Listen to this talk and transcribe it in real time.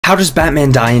How does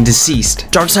Batman die in DCeased?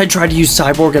 Darkseid tried to use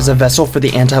Cyborg as a vessel for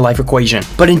the anti-life equation,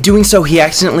 but in doing so he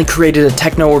accidentally created a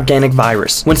techno-organic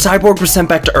virus. When Cyborg was sent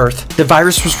back to Earth, the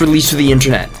virus was released to the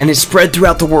internet, and it spread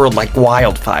throughout the world like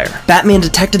wildfire. Batman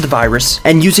detected the virus,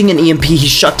 and using an EMP he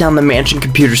shut down the mansion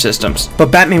computer systems.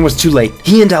 But Batman was too late.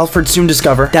 He and Alfred soon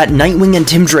discover that Nightwing and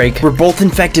Tim Drake were both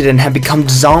infected and had become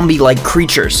zombie-like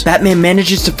creatures. Batman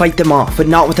manages to fight them off, but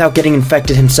not without getting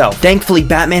infected himself. Thankfully,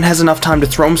 Batman has enough time to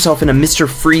throw himself in a Mr.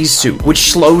 Freeze suit,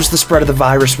 which slows the spread of the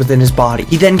virus within his body.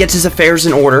 He then gets his affairs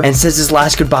in order and says his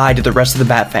last goodbye to the rest of the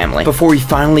Bat family before he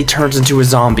finally turns into a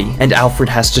zombie and Alfred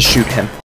has to shoot him.